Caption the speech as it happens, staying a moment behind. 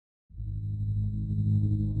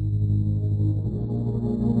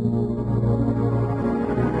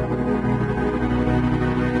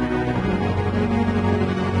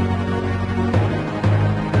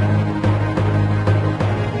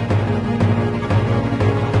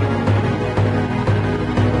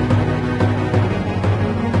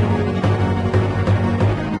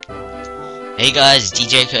Hey guys,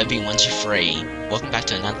 DJ Kirby123. Welcome back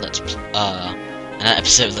to another another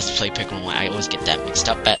episode of Let's Play Pokemon. I always get that mixed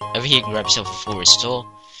up, but over here you can grab yourself a full restore.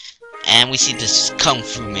 And we see this Kung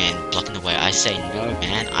Fu man blocking the way. I say, no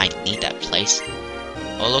man, I need that place.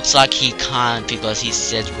 Well, it looks like he can't because he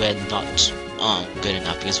says we're not good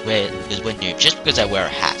enough because we're new. Just because I wear a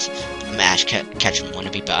hat. I'm Ash Ketchum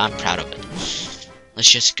wannabe, but I'm proud of it. Let's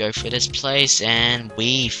just go for this place, and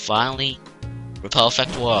we finally repel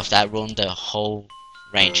effect wore off. That ruined the whole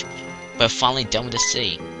range. We're finally done with the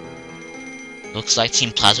sea. Looks like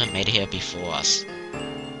Team Plasma made it here before us.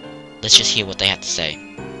 Let's just hear what they have to say.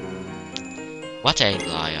 What a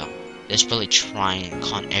liar. They're really trying to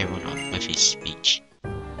con everyone up with his speech.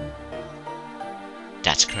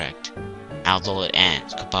 That's correct. Our Lord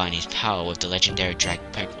Ant combined his power with the legendary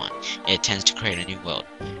dragon Pokemon. It intends to create a new world.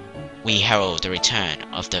 We herald the return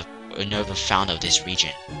of the Unova founder of this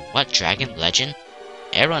region. What dragon legend?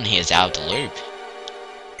 Everyone here is out of the loop.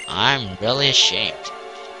 I'm really ashamed.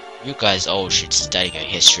 You guys all should study your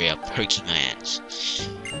history of Pokemon.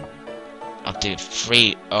 Of the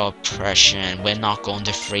free oppression. We're not going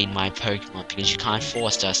to free my Pokemon because you can't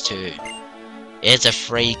force us to. It's a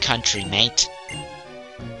free country, mate.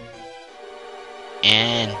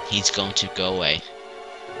 And he's going to go away.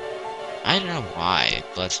 I don't know why,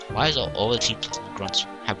 but why is all the Team Plasma grunts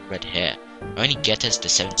have red hair? Only Getters, the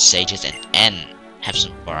 7 Sages, and N have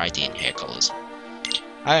some variety in hair colors.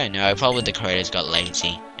 I don't know, probably the creators got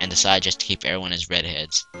lazy and decided just to keep everyone as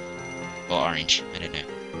redheads. Or orange, I don't know.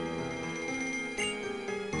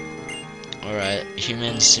 Alright,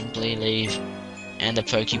 humans simply leave. And the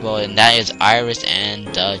Pokeball, and that is Iris and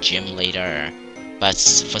the gym leader. But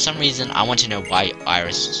for some reason, I want to know why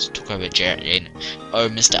Iris took over Jared. Oh,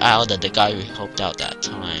 Mr. Alder, the guy who helped out that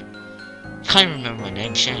time. I can't even remember my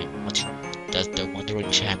name. Shame. What's wrong? Does the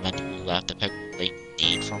wandering shaman who left the Pokemon League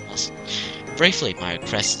need from us? Briefly, my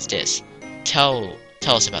request is this: tell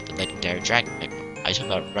us about the legendary dragon Pokemon. I talk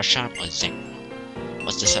about Russian or Zenkron.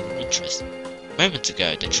 What's the sudden interest? Moments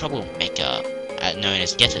ago, the troublemaker known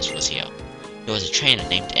as Getters was here. There was a trainer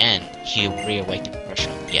named N. He reawakened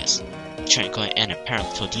Russia. Yes. Trainer called N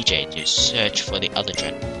apparently told DJ to search for the other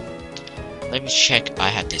dragon. Let me check I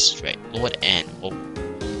have this straight. Lord N,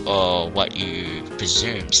 or what you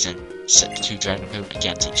presume, set the 2 dragon Pokemon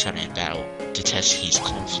against each other in battle to test his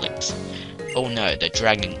conflicts. Oh no, the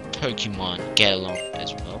dragon Pokemon get along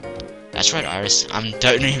as well. That's right, Iris. I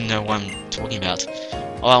don't even know what I'm talking about.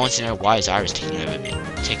 Oh, I want to know why is Iris taking over me.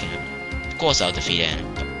 Of course I'll defeat N.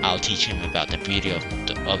 I'll teach him about the beauty of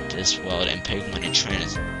this world, and Pokemon and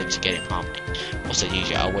trainers live together in harmony. Also,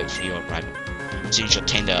 DJ, I'll wait for your arrival. As soon as you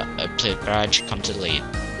obtain the plate badge, come to the lead.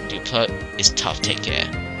 The plot is tough, take care.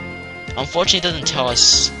 Unfortunately, it doesn't tell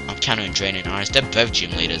us I'm countering Drain and Iris. They're both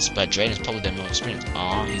gym leaders, but Drain is probably the more experienced.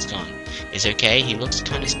 Aw, he's gone. It's okay, he looks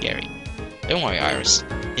kinda scary. Don't worry, Iris.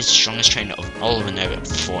 He's the strongest trainer of all of Unova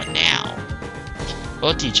for now.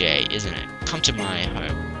 Well, DJ, isn't it? Come to my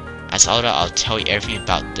home. As Elder, I'll tell you everything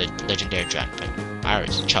about the legendary dragon Pokemon.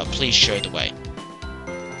 Iris, child, please show the way.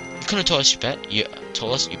 You couldn't tell us, you bet. You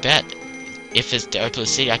told us, you bet. If it's the open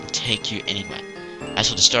city, I can take you anywhere. As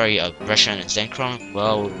for the story of Russian and Zenkron,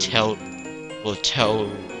 well, we'll tell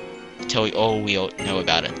you all we all know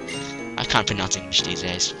about it. I can't pronounce English these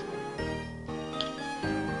days.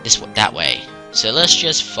 That way. So let's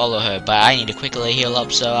just follow her, but I need to quickly heal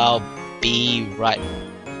up, so I'll be right.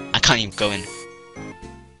 I can't even go in.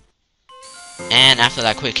 And after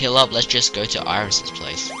that quick heal up, let's just go to Iris's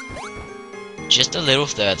place. Just a little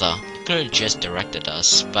further. It could have just directed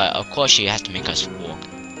us, but of course she has to make us walk.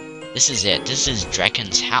 This is it. This is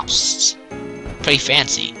Draken's house. Pretty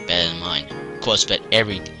fancy, better than mine. Of course, but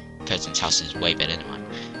every person's house is way better than mine.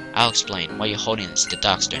 I'll explain. What you're holding is the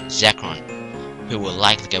Darkstone. Zekrom, who will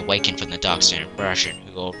likely awaken from the Darkstone, and Russian,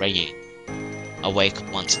 who will already awake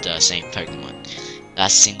once the same Pokemon. That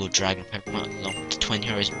single dragon Pokemon along with the twin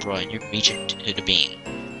heroes brought a new region to the being.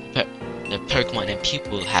 The Pokemon and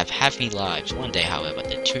people will have happy lives. One day, however,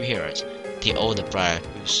 the 2 heroes, the older brother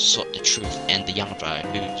who sought the truth and the younger brother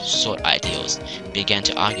who sought ideals, began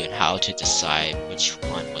to argue on how to decide which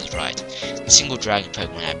one was right. The single dragon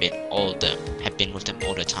Pokemon had been with them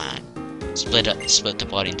all the time. Split the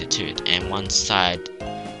body into 2, and one side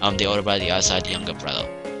the older brother, the other side the younger brother.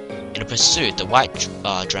 In the pursuit, the white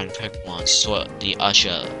dragon Pokemon sought the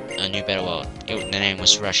Usher, a new better world. The name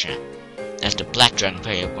was Russian. As the black dragon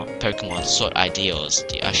Pokemon sought ideals,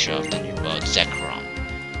 the Usher of the new world, Zekrom.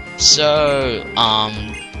 So,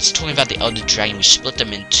 it's talking about the Elder Dragon. We split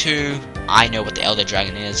them in 2. I know what the Elder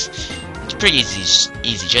Dragon is. It's pretty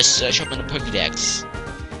easy. Just search up in the Pokédex.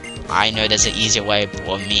 I know there's an easier way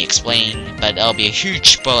of me explaining, but that'll be a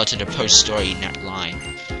huge spoiler to the post-story line.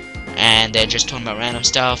 And they're just talking about random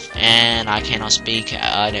stuff, and I cannot speak.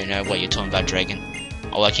 I don't know what you're talking about, Dragon.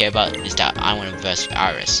 All I care about is that I want to verse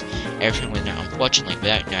Iris. Everything we know, unfortunately, we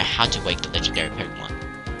don't know how to wake the legendary Pokemon.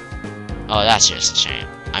 Oh, that's just a shame.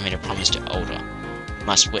 I made a promise to Older. We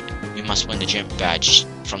must win the gym badge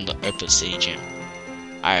from the Opal City gym.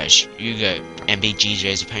 Iris, you go and beat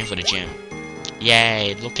GJ's opponent for the gym.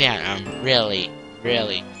 Yay, look at them. Really,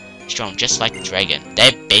 really strong, just like the Dragon.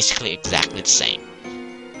 They're basically exactly the same.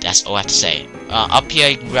 That's all I have to say. Up here,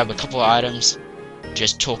 you can grab a couple of items.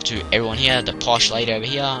 Just talk to everyone here. The posh lady over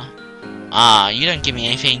here. You don't give me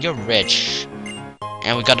anything. You're rich.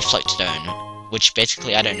 And we got a float stone, which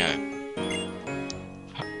basically I don't know.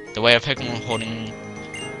 The way of Pokemon holding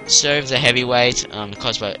serves a heavy weight.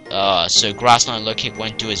 So grass not low kick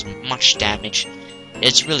won't do as much damage.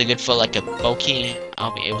 It's really good for like a bulky.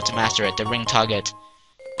 I'll be able to master it. The ring target.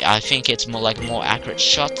 I think it's more accurate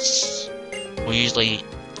shots. Will usually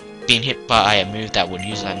being hit by a move that would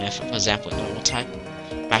use, I don't know, for example, normal type.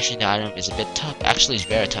 Mashing the item is a bit tough. Actually, it's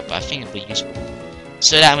very tough, but I think it'll be useful.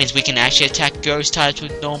 So that means we can actually attack ghost types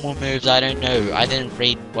with normal moves. I don't know. I didn't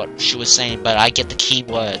read what she was saying, but I get the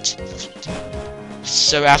keywords.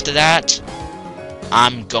 So after that,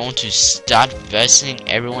 I'm going to start versing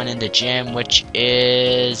everyone in the gym, which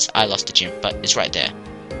is... I lost the gym, but it's right there.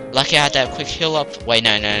 Lucky I had that quick heal up. Wait,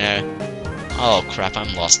 no. Oh crap,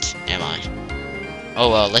 I'm lost, am I? Oh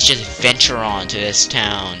well, let's just venture on to this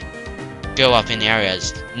town. Go up in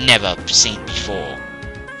areas never seen before.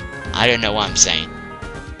 I don't know what I'm saying.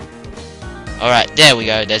 Alright, there we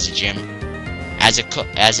go, there's a gym. As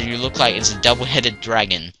you look like it's a double-headed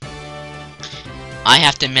dragon. I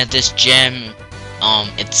have to admit this gym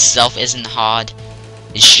itself isn't hard.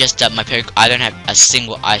 It's just that I don't have a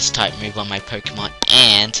single ice type move on my Pokemon,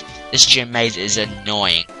 and this gym maze is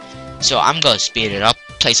annoying. So I'm gonna speed it up,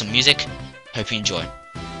 play some music. Hope you enjoy.